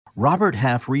Robert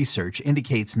Half research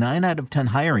indicates 9 out of 10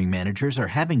 hiring managers are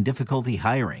having difficulty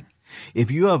hiring.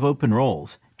 If you have open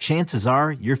roles, chances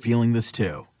are you're feeling this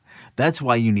too. That's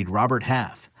why you need Robert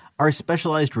Half. Our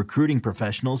specialized recruiting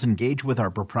professionals engage with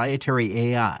our proprietary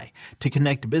AI to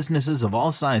connect businesses of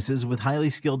all sizes with highly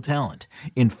skilled talent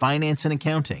in finance and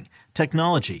accounting,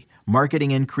 technology,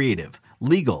 marketing and creative,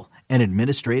 legal, and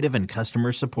administrative and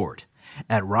customer support.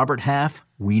 At Robert Half,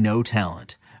 we know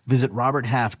talent. Visit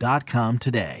roberthalf.com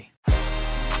today.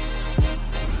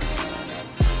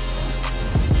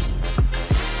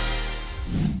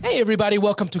 Hey everybody,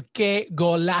 welcome to Que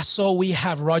Golazo. We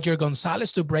have Roger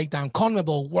Gonzalez to break down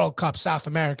CONMEBOL World Cup South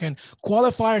American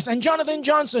qualifiers, and Jonathan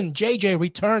Johnson, JJ,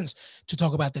 returns to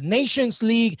talk about the Nations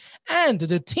League and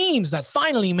the teams that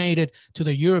finally made it to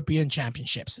the European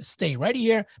Championships. Stay right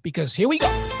here because here we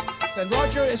go. And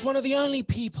Roger is one of the only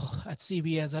people at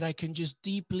CBS that I can just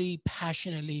deeply,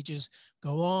 passionately just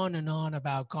go on and on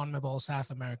about CONMEBOL South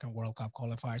American World Cup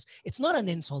qualifiers. It's not an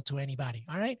insult to anybody,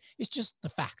 all right? It's just the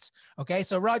facts, okay?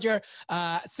 So, Roger,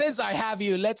 since I have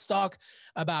you, let's talk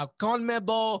about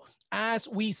CONMEBOL as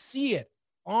we see it.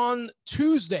 On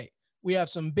Tuesday, we have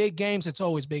some big games. It's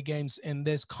always big games in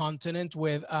this continent,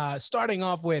 with starting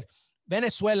off with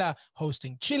Venezuela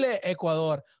hosting Chile,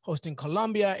 Ecuador hosting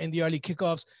Colombia in the early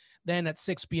kickoffs. Then at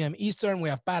 6 p.m. Eastern, we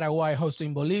have Paraguay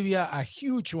hosting Bolivia, a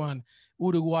huge one,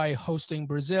 Uruguay hosting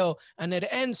Brazil, and it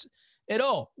ends it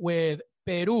all with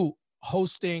Peru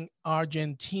hosting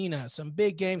Argentina. Some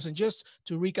big games. And just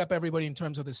to recap everybody in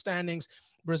terms of the standings,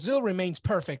 Brazil remains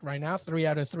perfect right now, 3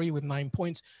 out of 3 with 9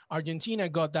 points. Argentina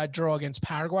got that draw against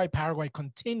Paraguay. Paraguay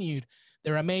continued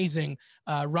their amazing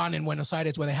run in Buenos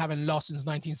Aires, where they haven't lost since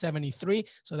 1973.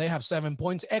 So they have 7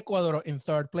 points. Ecuador in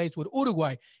third place, with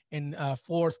Uruguay in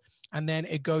fourth. And then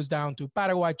it goes down to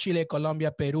Paraguay, Chile,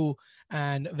 Colombia, Peru,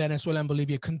 and Venezuela and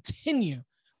Bolivia continue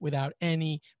without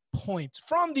any points.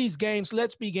 From these games,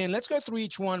 let's begin. Let's go through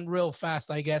each one real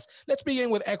fast, I guess. Let's begin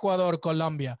with Ecuador,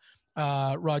 Colombia.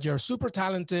 Roger, super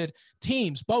talented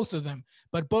teams, both of them,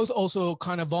 but both also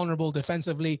kind of vulnerable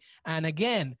defensively. And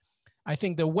again, I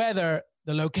think the weather,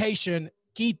 the location,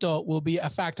 Quito will be a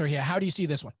factor here. How do you see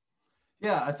this one?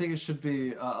 Yeah, I think it should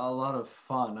be a lot of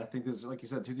fun. I think there's, like you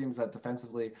said, two teams that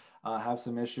defensively have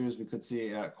some issues. We could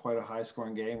see quite a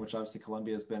high-scoring game, which obviously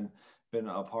Colombia has been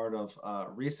a part of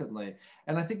recently.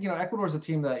 And I think, Ecuador is a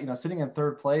team that, sitting in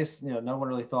third place, no one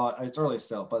really thought, it's early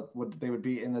still, but they would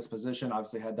be in this position.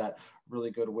 Obviously had that really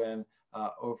good win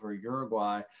over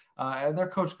Uruguay. And their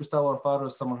coach, Gustavo Alfaro,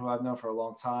 is someone who I've known for a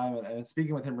long time. And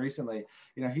speaking with him recently,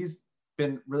 he's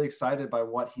been really excited by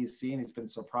what he's seen. He's been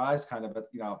surprised kind of at,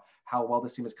 how well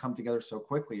this team has come together so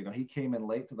quickly. He came in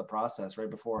late to the process, right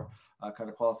before kind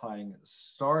of qualifying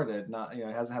started. Not, he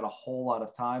hasn't had a whole lot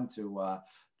of time to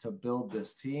build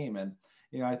this team. And,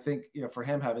 I think, for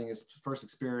him having his first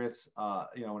experience,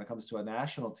 when it comes to a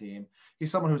national team, he's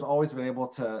someone who's always been able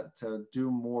to do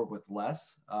more with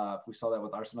less. We saw that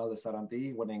with Arsenal de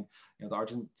Sarandí winning, the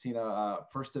Argentina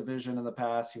first division in the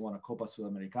past. He won a Copa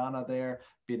Sudamericana there,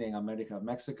 beating America of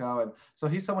Mexico. And so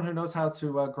he's someone who knows how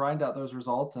to grind out those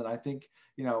results. And I think,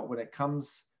 when it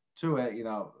comes to it,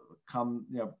 come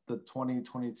the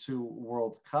 2022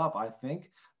 World Cup, I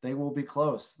think they will be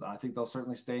close. I think they'll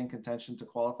certainly stay in contention to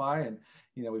qualify. And,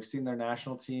 we've seen their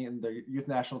national team, their youth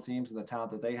national teams, and the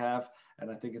talent that they have.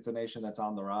 And I think it's a nation that's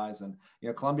on the rise. And,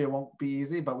 Colombia won't be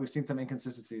easy, but we've seen some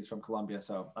inconsistencies from Colombia.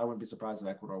 So I wouldn't be surprised if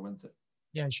Ecuador wins it.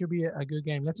 Yeah, it should be a good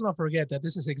game. Let's not forget that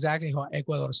this is exactly how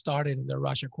Ecuador started in the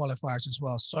Russia qualifiers as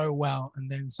well. So well. And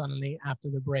then suddenly after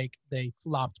the break, they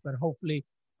flopped. But hopefully,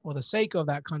 for the sake of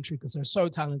that country, because they're so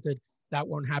talented, that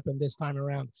won't happen this time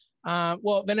around.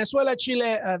 Well, Venezuela,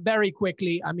 Chile, very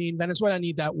quickly. I mean, Venezuela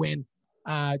need that win.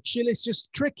 Chile is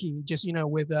just tricky, just,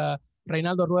 with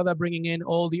Reinaldo Rueda bringing in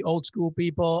all the old school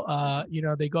people.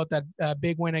 They got that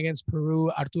big win against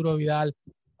Peru, Arturo Vidal,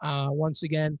 once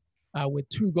again, with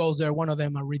 2 goals there. One of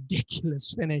them a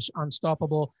ridiculous finish,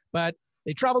 unstoppable. But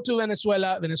they travel to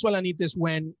Venezuela. Venezuela need this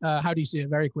win. How do you see it?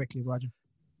 Very quickly, Roger.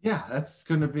 Yeah, that's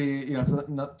going to be, it's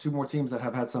not 2 more teams that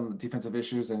have had some defensive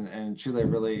issues, and Chile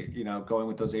really, going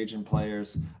with those Asian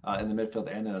players in the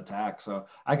midfield and in attack. So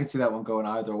I could see that one going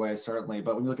either way, certainly.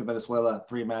 But when you look at Venezuela,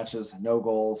 3 matches, no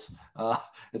goals,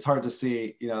 it's hard to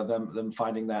see, them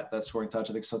finding that scoring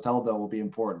touch. I think Soteldo will be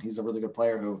important. He's a really good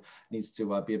player who needs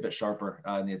to be a bit sharper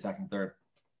in the attacking third.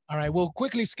 All right, we'll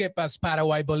quickly skip past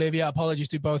Paraguay, Bolivia. Apologies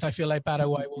to both. I feel like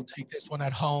Paraguay will take this one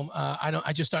at home.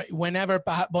 I just start whenever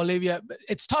Bolivia.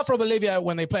 It's tough for Bolivia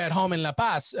when they play at home in La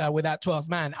Paz with that 12th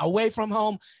man. Away from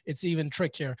home, it's even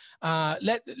trickier.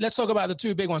 Let's talk about the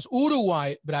 2 big ones.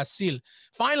 Uruguay, Brazil.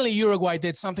 Finally, Uruguay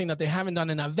did something that they haven't done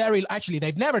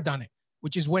they've never done it.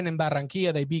 which is win in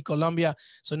Barranquilla. They beat Colombia.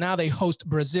 So now they host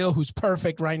Brazil, who's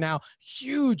perfect right now.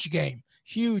 Huge game.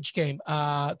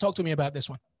 Talk to me about this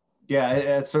one. Yeah,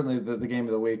 it's certainly the game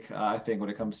of the week, I think, when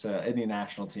it comes to any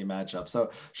national team matchup.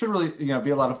 So should really,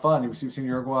 be a lot of fun. You've seen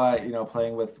Uruguay,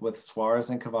 playing with Suarez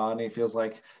and Cavani. Feels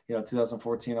like,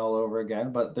 2014 all over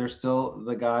again. But they're still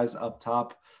the guys up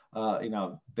top.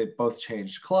 They both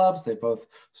changed clubs. They both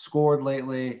scored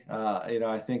lately.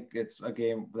 I think it's a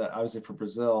game that obviously for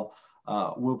Brazil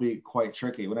will be quite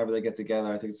tricky whenever they get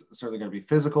together. I think it's certainly going to be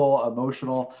physical,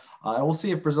 emotional, and we'll see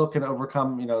if Brazil can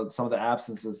overcome, some of the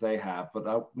absences they have. But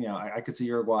I could see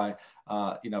Uruguay,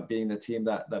 being the team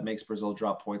that makes Brazil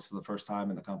drop points for the first time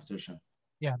in the competition.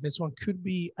 Yeah, this one could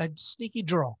be a sneaky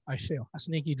draw. I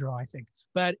think.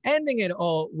 But ending it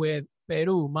all with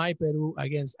Peru, my Peru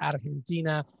against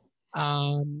Argentina.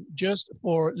 Just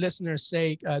for listeners'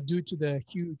 sake, due to the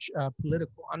huge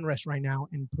political unrest right now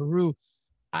in Peru.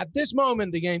 At this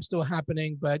moment, the game's still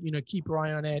happening, but, keep your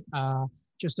eye on it.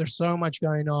 Just there's so much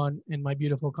going on in my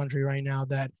beautiful country right now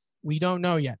that we don't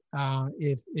know yet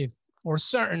if for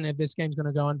certain if this game's going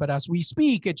to go on. But as we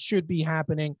speak, it should be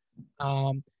happening.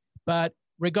 But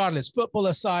regardless, football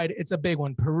aside, it's a big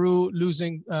one. Peru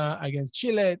losing against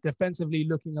Chile, defensively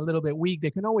looking a little bit weak.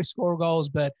 They can always score goals,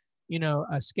 but,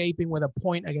 escaping with a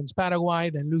point against Paraguay,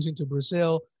 then losing to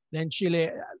Brazil, then Chile.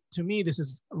 To me, this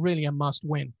is really a must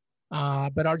win.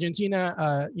 But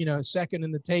Argentina, second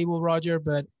in the table, Roger,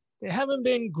 but they haven't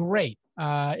been great.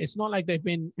 It's not like they've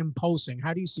been imposing.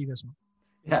 How do you see this one?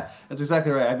 Yeah, that's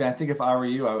exactly right. I mean, I think if I were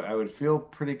you, I would feel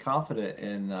pretty confident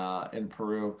in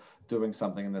Peru doing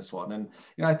something in this one. And,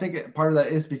 I think part of that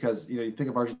is because, you think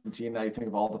of Argentina, you think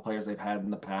of all the players they've had in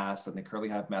the past, and they currently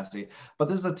have Messi. But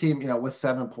this is a team, with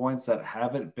 7 points that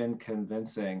haven't been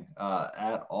convincing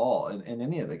at all in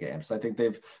any of the games. I think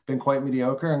they've been quite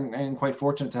mediocre and quite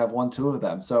fortunate to have won 2 of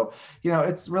them. So,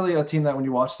 it's really a team that when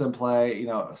you watch them play,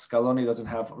 Scaloni doesn't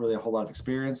have really a whole lot of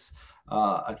experience.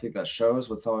 I think that shows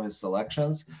with some of his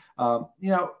selections.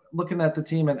 Looking at the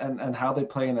team and how they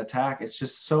play in attack, it's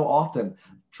just so often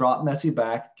drop Messi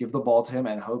back, give the ball to him,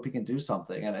 and hope he can do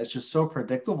something. And it's just so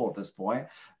predictable at this point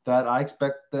that I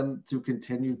expect them to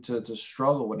continue to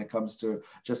struggle when it comes to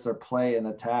just their play and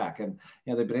attack. And,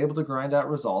 they've been able to grind out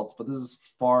results, but this is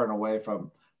far and away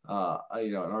from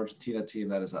an Argentina team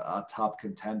that is a top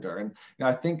contender. And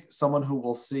I think someone who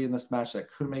we'll see in this match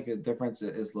that could make a difference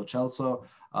is Lo Celso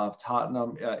of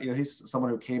Tottenham. He's someone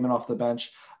who came in off the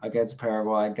bench against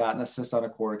Paraguay, got an assist on a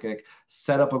corner kick,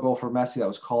 set up a goal for Messi that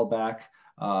was called back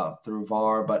through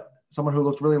VAR, but someone who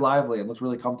looked really lively and looked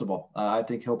really comfortable. I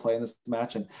think he'll play in this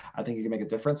match, and I think he can make a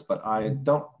difference, but I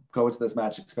don't go into this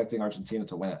match expecting Argentina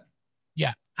to win it.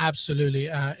 Yeah, absolutely.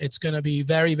 It's going to be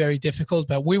very, very difficult,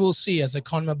 but we will see as the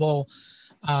CONMEBOL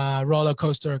roller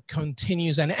coaster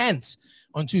continues and ends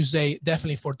on Tuesday,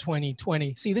 definitely for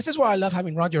 2020. See, this is why I love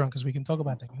having Roger on, because we can talk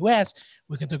about the U.S.,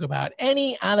 we can talk about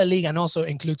any other league, and also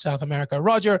include South America.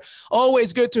 Roger,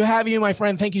 always good to have you, my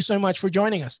friend. Thank you so much for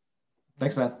joining us.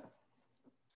 Thanks, man.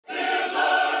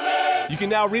 You can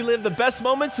now relive the best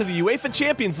moments of the UEFA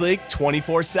Champions League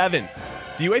 24/7.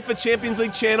 The UEFA Champions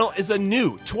League channel is a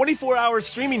new 24-hour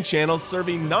streaming channel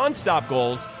serving non-stop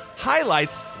goals,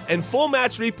 highlights, and full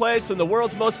match replays from the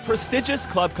world's most prestigious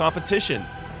club competition.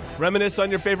 Reminisce on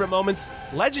your favorite moments,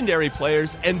 legendary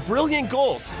players, and brilliant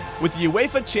goals with the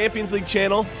UEFA Champions League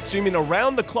channel streaming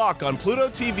around the clock on Pluto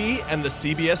TV and the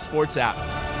CBS Sports app.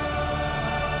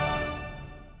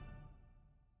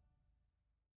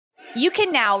 You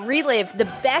can now relive the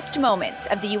best moments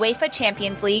of the UEFA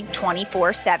Champions League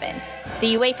 24/7.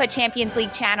 The UEFA Champions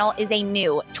League channel is a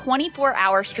new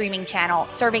 24-hour streaming channel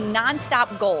serving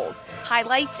non-stop goals,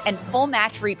 highlights, and full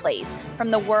match replays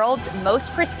from the world's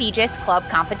most prestigious club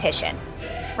competition.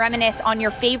 Reminisce on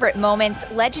your favorite moments,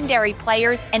 legendary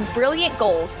players, and brilliant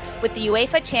goals with the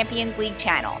UEFA Champions League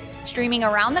channel, streaming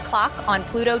around the clock on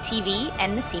Pluto TV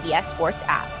and the CBS Sports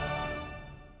app.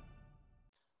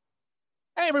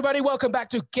 Hey, everybody. Welcome back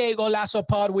to Que Golazo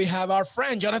Pod. We have our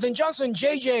friend Jonathan Johnson,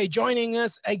 JJ, joining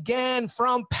us again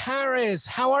from Paris.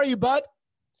 How are you, bud?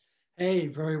 Hey,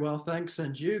 very well, thanks.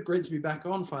 And you? Great to be back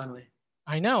on finally.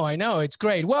 I know. It's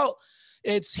great. Well,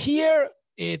 it's here.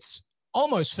 It's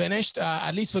almost finished,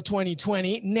 at least for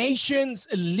 2020. Nations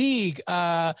League.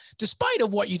 Despite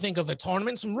of what you think of the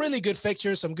tournament, some really good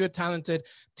fixtures, some good talented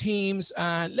teams.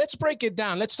 Let's break it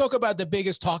down. Let's talk about the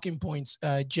biggest talking points,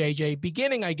 JJ,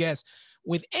 beginning, I guess,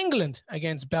 with England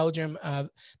against Belgium.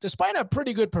 Despite a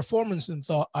pretty good performance,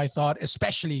 I thought,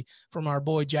 especially from our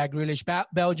boy Jack Grealish,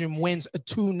 Belgium wins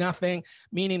 2-0,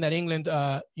 meaning that England,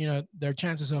 their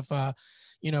chances of,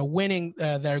 winning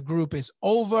their group is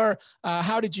over.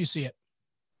 How did you see it?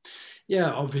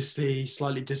 Yeah, obviously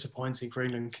slightly disappointing for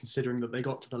England considering that they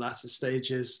got to the latter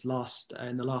stages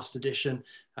in the last edition,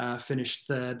 finished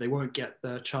third. They won't get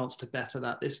the chance to better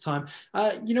that this time.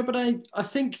 But I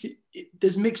think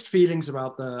there's mixed feelings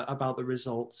about the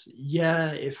results.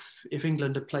 Yeah, if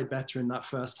England had played better in that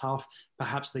first half,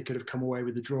 perhaps they could have come away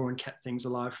with the draw and kept things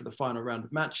alive for the final round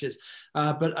of matches.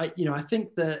 But I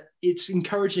think that it's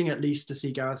encouraging at least to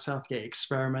see Gareth Southgate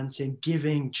experimenting,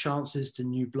 giving chances to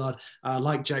new blood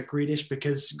like Jack Grealish,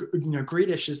 because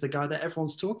Grealish is the guy that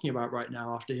everyone's talking about right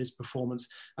now after his performance.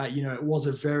 It was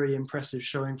a very impressive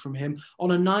showing from him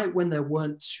on a night when there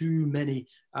weren't too many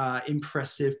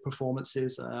impressive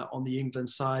performances on the England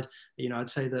side. I'd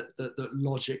say that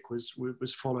logic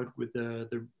was followed with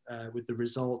the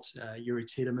result. Yuri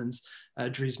Tielemans,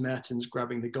 Dries Mertens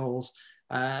grabbing the goals.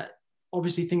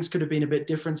 Obviously, things could have been a bit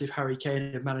different if Harry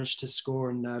Kane had managed to score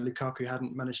and Lukaku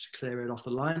hadn't managed to clear it off the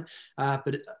line.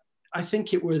 But I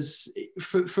think it was,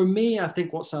 for me, I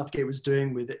think what Southgate was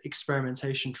doing with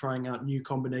experimentation, trying out new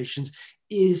combinations,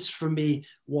 is for me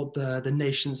what the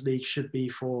Nations League should be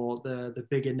for the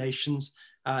bigger nations.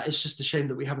 It's just a shame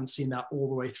that we haven't seen that all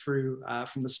the way through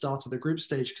from the start of the group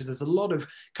stage, because there's a lot of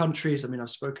countries, I've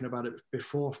spoken about it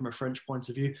before from a French point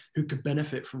of view, who could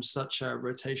benefit from such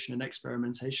rotation and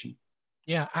experimentation.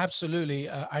 Yeah, absolutely.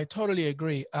 I totally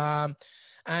agree.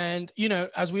 And,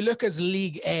 as we look as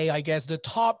League A, I guess the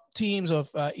top teams of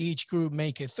each group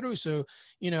make it through. So,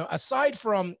 aside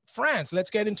from France,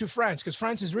 let's get into France, because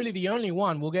France is really the only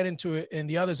one. We'll get into it in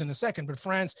the others in a second. But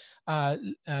France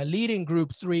leading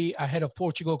Group 3 ahead of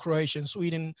Portugal, Croatia, and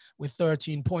Sweden with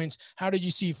 13 points. How did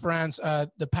you see France,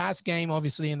 the past game,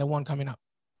 obviously, and the one coming up?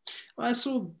 Well, I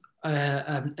saw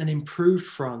an improved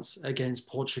France against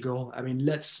Portugal.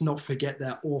 Let's not forget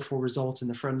that awful result in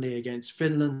the friendly against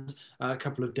Finland a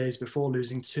couple of days before,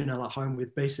 losing 2-0 at home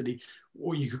with basically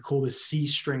what you could call the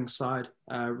C-string side.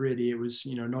 Really, it was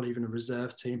not even a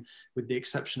reserve team, with the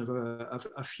exception of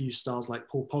a few stars like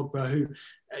Paul Pogba, who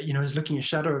is looking a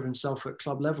shadow of himself at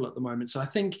club level at the moment. So I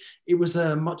think it was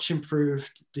a much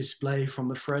improved display from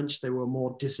the French. They were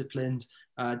more disciplined.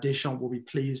 Deschamps will be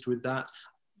pleased with that.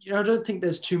 I don't think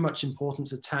there's too much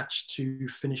importance attached to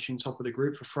finishing top of the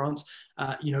group for France,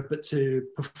 but to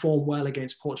perform well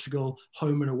against Portugal,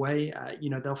 home and away,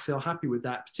 they'll feel happy with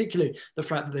that, particularly the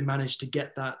fact that they managed to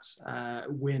get that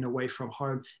win away from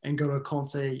home. N'Golo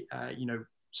Kanté,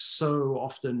 so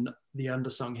often the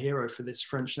undersung hero for this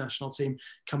French national team,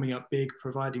 coming up big,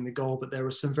 providing the goal. But there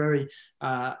were some very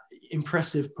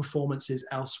impressive performances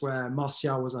elsewhere.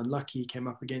 Martial was unlucky, he came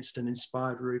up against an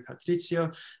inspired Rui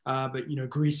Patricio, but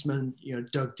Griezmann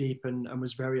dug deep and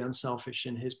was very unselfish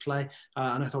in his play,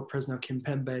 and I thought Presnel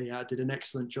Kimpembe did an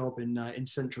excellent job in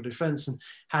central defence, and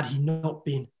had he not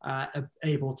been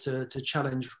able to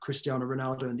challenge Cristiano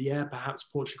Ronaldo in the air, perhaps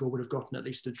Portugal would have gotten at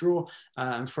least a draw,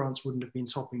 and France wouldn't have been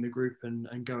topping the group and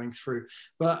going through.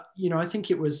 But I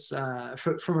think it was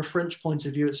from a French point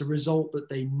of view, it's a result that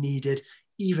they needed,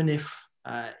 even if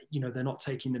they're not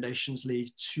taking the Nations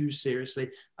League too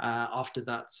seriously after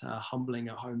that humbling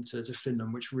at home to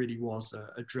Finland, which really was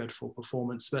a dreadful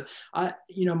performance. But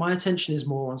my attention is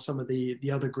more on some of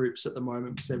the other groups at the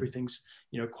moment, because everything's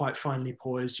quite finely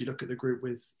poised. You look at the group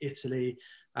with Italy,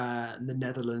 the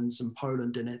Netherlands and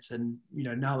Poland in it, and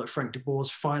now that Frank de Boer's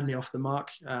finally off the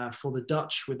mark for the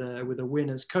Dutch with a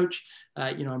win as coach,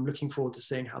 I'm looking forward to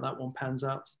seeing how that one pans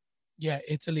out. Yeah,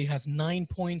 Italy has 9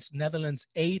 points, Netherlands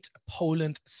 8,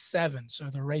 Poland 7.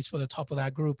 So the race for the top of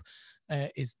that group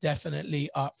is definitely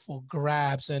up for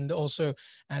grabs. And also,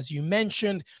 as you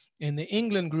mentioned, in the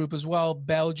England group as well,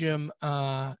 Belgium,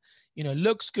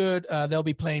 looks good. They'll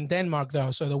be playing Denmark,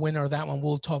 though. So the winner of that one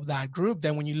will top that group.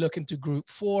 Then when you look into Group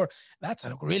 4, that's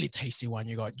a really tasty one.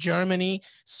 You got Germany,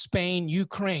 Spain,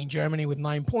 Ukraine. Germany with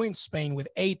 9 points, Spain with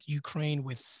 8, Ukraine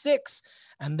with 6.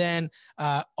 And then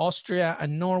Austria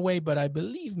and Norway. But I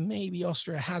believe maybe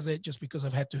Austria has it just because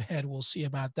of head-to-head. We'll see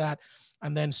about that.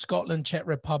 And then Scotland, Czech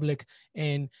Republic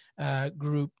in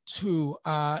Group 2.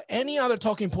 Any other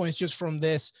talking points just from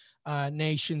this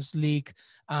Nations League,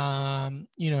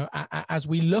 as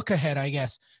we look ahead, I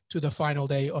guess, to the final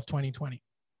day of 2020?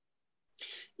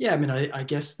 Yeah, I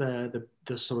guess the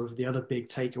sort of the other big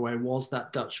takeaway was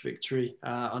that Dutch victory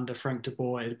under Frank de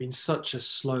Boer. It had been such a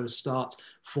slow start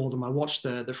for them. I watched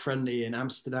the friendly in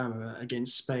Amsterdam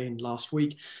against Spain last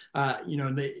week.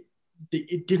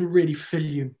 It didn't really fill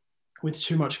you with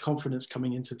too much confidence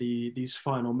coming into these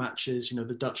final matches.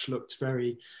 The Dutch looked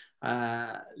very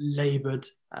labored.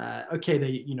 Okay,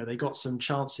 they got some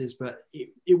chances, but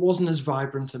it wasn't as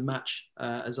vibrant a match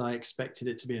as I expected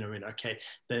it to be. And I mean, okay,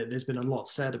 there's been a lot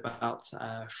said about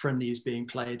friendlies being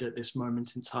played at this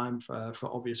moment in time for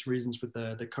obvious reasons with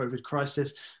the COVID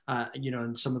crisis,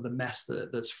 and some of the mess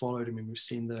that's followed. I mean, we've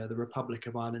seen the Republic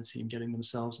of Ireland team getting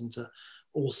themselves into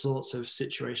all sorts of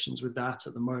situations with that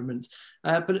at the moment.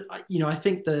 But I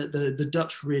think the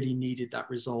Dutch really needed that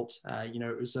result.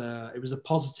 It was a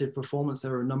positive performance.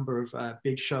 There were a number of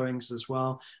big showings as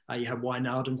well. You had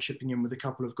Wijnaldum chipping in with a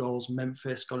couple of goals.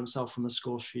 Memphis got himself on the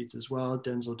score sheet as well.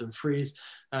 Denzel Dumfries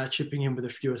chipping in with a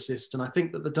few assists. And I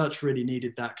think that the Dutch really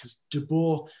needed that because De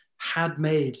Boer had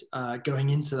made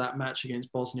going into that match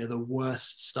against Bosnia the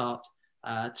worst start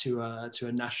to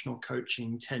a national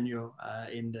coaching tenure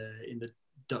in the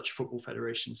Dutch Football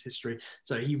Federation's history.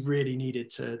 So he really needed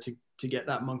to get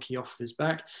that monkey off his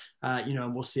back,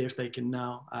 and we'll see if they can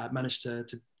now manage to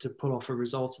pull off a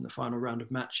result in the final round of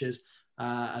matches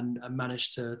and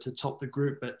manage to top the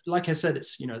group. But like I said,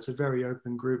 it's a very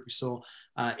open group. We saw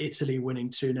Italy winning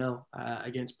 2-0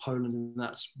 against Poland, and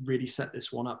that's really set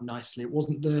this one up nicely. It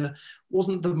wasn't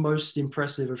the most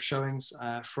impressive of showings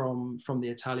from the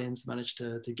Italians. Managed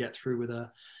to get through with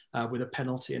a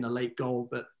penalty and a late goal,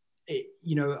 but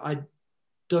I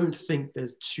don't think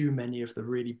there's too many of the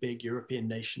really big European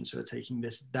nations who are taking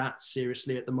this that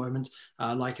seriously at the moment.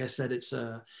 Like I said,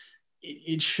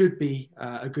 it should be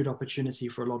a good opportunity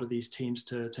for a lot of these teams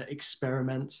to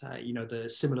experiment,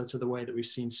 similar to the way that we've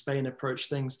seen Spain approach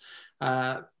things,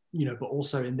 but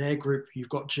also in their group, you've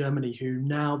got Germany, who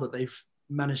now that they've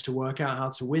managed to work out how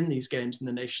to win these games in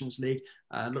the Nations League,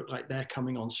 look like they're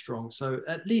coming on strong. So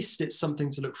at least it's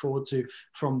something to look forward to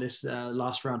from this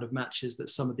last round of matches, that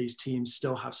some of these teams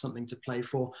still have something to play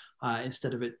for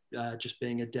instead of it just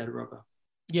being a dead rubber.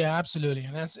 Yeah, absolutely.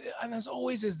 And as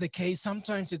always is the case,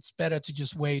 sometimes it's better to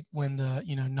just wait when the,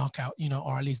 knockout,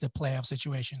 or at least the playoff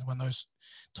situation, when those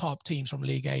top teams from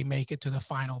League A make it to the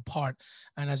final part.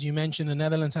 And as you mentioned, the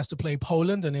Netherlands has to play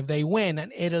Poland. And if they win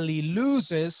and Italy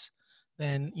loses,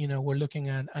 then, we're looking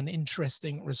at an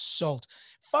interesting result.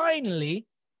 Finally,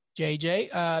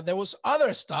 JJ, there was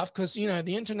other stuff because,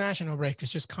 the international break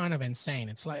is just kind of insane.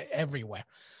 It's like everywhere.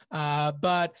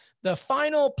 But the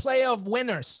final playoff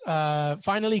winners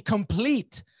finally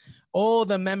complete. All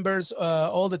the members,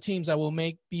 all the teams that will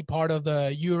be part of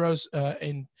the Euros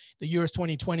in the Euros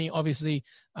 2020, obviously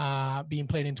being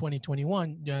played in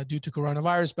 2021 due to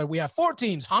coronavirus. But we have 4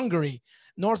 teams: Hungary,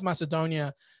 North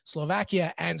Macedonia,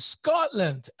 Slovakia, and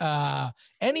Scotland.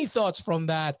 Any thoughts from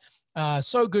that?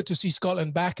 So good to see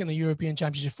Scotland back in the European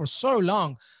Championship for so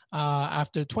long,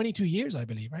 after 22 years, I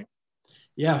believe, right?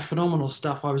 Yeah, phenomenal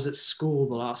stuff. I was at school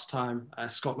the last time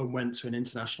Scotland went to an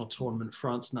international tournament,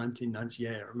 France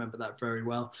 1998. I remember that very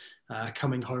well.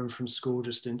 Coming home from school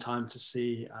just in time to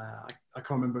see, I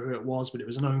can't remember who it was, but it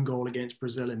was an own goal against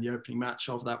Brazil in the opening match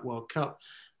of that World Cup.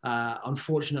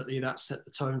 Unfortunately, that set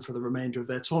the tone for the remainder of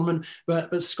their tournament.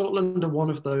 But Scotland are one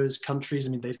of those countries.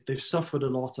 I mean, they've suffered a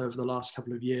lot over the last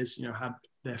couple of years. Had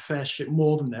their fair share,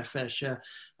 more than their fair share,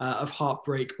 of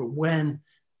heartbreak. But when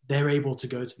they're able to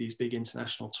go to these big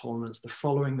international tournaments, the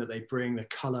following that they bring, the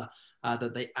colour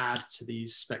that they add to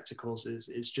these spectacles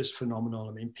is just phenomenal.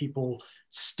 I mean, people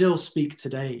still speak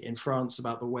today in France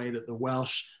about the way that the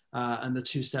Welsh and the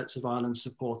 2 sets of Ireland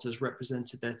supporters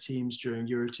represented their teams during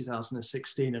Euro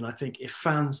 2016. And I think if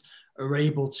fans are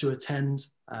able to attend,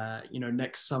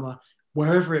 next summer,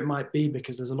 wherever it might be,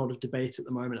 because there's a lot of debate at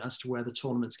the moment as to where the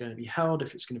tournament's going to be held,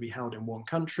 if it's going to be held in one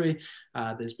country.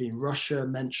 There's been Russia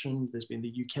mentioned, there's been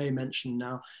the UK mentioned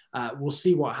now. We'll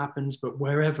see what happens, but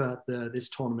wherever this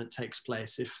tournament takes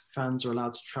place, if fans are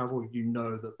allowed to travel,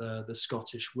 that the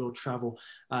Scottish will travel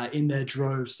in their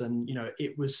droves. And,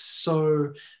 it was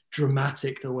so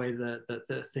dramatic the way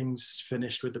that things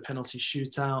finished with the penalty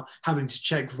shootout, having to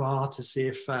check VAR to see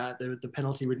if the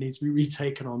penalty would need to be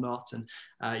retaken or not, and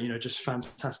just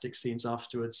fantastic scenes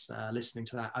afterwards, listening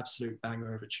to that absolute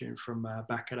banger of a tune from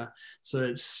Baccarat.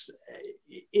 So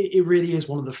it really is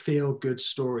one of the feel-good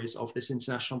stories of this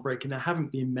international break, and there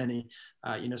haven't been many,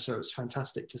 so it's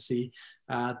fantastic to see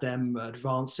them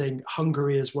advancing.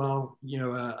 Hungary as well,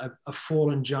 a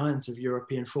fallen giant of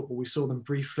European football. We saw them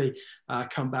briefly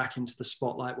come back into the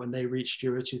spotlight when they reached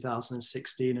Euro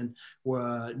 2016 and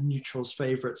were neutrals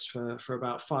favourites for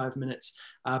about 5 minutes.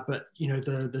 But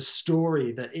the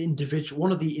story,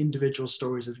 one of the individual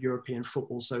stories of European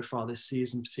football so far this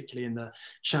season, particularly in the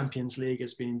Champions League,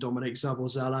 has been Dominik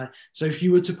Szoboszlai. So if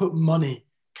you were to put money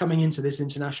coming into this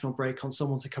international break on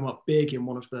someone to come up big in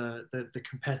one of the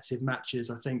competitive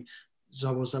matches, I think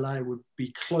Szoboszlai would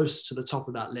be close to the top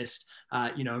of that list.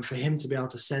 And for him to be able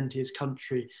to send his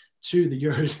country to the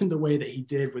Euros in the way that he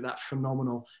did with that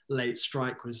phenomenal late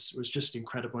strike was just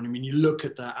incredible. And I mean, you look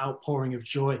at the outpouring of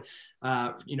joy,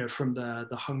 from the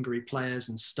Hungary players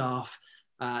and staff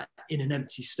in an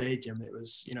empty stadium. It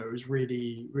was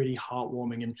really, really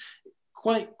heartwarming and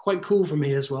quite cool for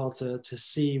me as well to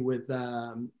see with.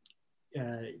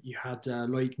 You had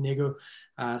Loic Nego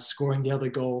scoring the other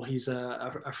goal. He's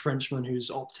a Frenchman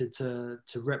who's opted to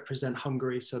represent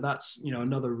Hungary. So that's,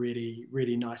 another really,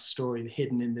 really nice story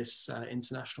hidden in this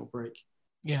international break.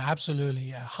 Yeah, absolutely.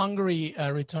 Yeah. Hungary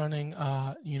returning,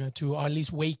 to or at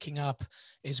least waking up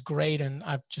is great. And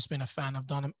I've just been a fan of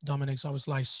Dominic's. I was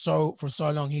like, for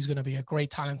so long, he's going to be a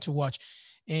great talent to watch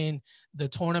in the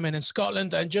tournament in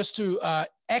Scotland. And just to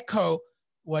echo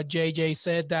what JJ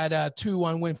said, that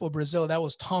 2-1 win for Brazil, that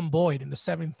was Tom Boyd in the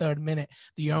 73rd minute,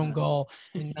 the own goal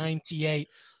in 98.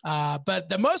 But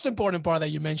the most important part that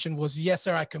you mentioned was Yes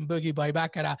Sir, I Can Boogie by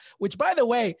Baccarat, which, by the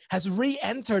way, has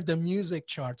re-entered the music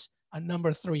charts at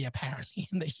number 3, apparently,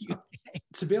 in the UK.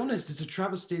 To be honest, it's a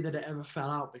travesty that it ever fell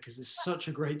out because it's such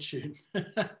a great tune.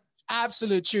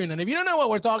 Absolute tune. And if you don't know what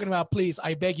we're talking about, please,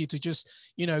 I beg you to just,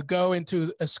 go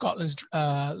into Scotland's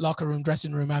locker room,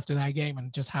 dressing room after that game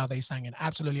and just how they sang it.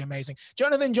 Absolutely amazing.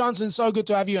 Jonathan Johnson, so good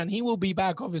to have you. And he will be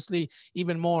back, obviously,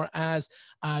 even more as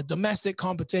domestic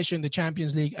competition, the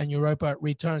Champions League and Europa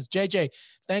returns. JJ,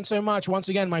 thanks so much once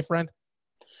again, my friend.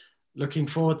 Looking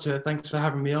forward to it. Thanks for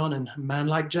having me on. And man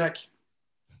like Jack.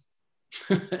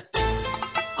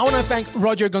 I want to thank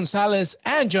Roger Gonzalez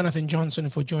and Jonathan Johnson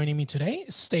for joining me today.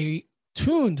 Stay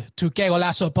tuned to Que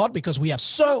Golazo Pod because we have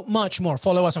so much more.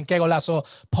 Follow us on Que Golazo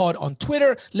Pod on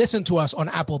Twitter. Listen to us on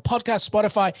Apple Podcasts,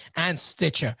 Spotify, and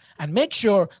Stitcher. And make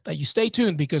sure that you stay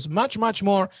tuned because much, much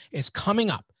more is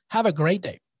coming up. Have a great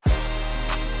day.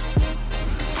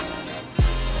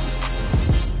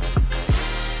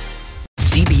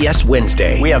 CBS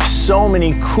Wednesday. We have so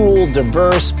many cool,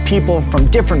 diverse people from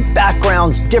different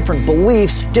backgrounds, different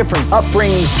beliefs, different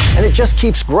upbringings, and it just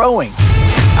keeps growing.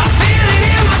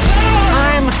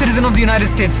 I'm a citizen of the United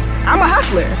States. I'm a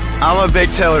hustler. I'm a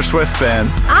big Taylor Swift fan.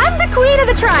 I'm the queen of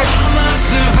the tribe.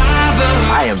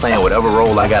 I am playing whatever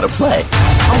role I gotta play.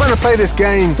 I'm gonna play this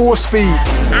game full speed.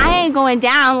 I ain't going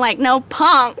down like no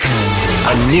punk.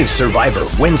 A new Survivor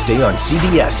Wednesday on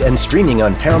CBS and streaming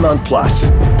on Paramount Plus.